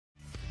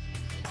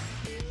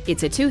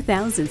It's a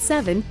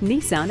 2007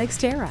 Nissan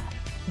Xterra.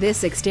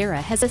 This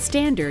Xterra has a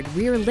standard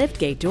rear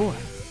liftgate door,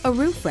 a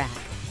roof rack,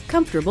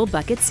 comfortable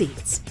bucket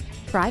seats,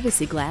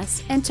 privacy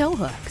glass, and tow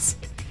hooks.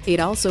 It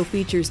also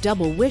features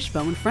double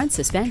wishbone front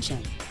suspension,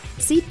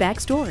 seat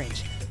back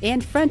storage,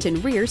 and front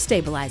and rear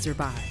stabilizer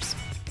bars.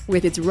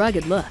 With its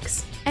rugged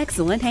looks,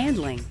 excellent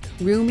handling,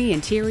 roomy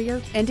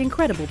interior, and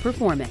incredible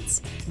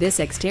performance, this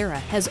Xterra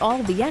has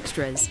all the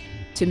extras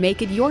to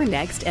make it your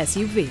next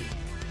SUV.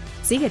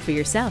 See it for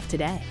yourself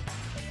today.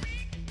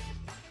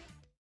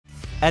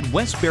 At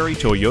Westbury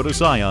Toyota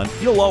Scion,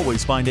 you'll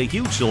always find a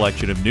huge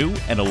selection of new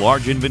and a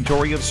large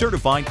inventory of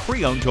certified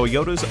pre-owned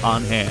Toyotas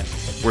on hand.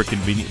 We're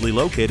conveniently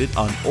located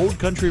on Old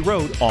Country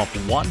Road off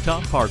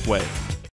Wantagh Parkway.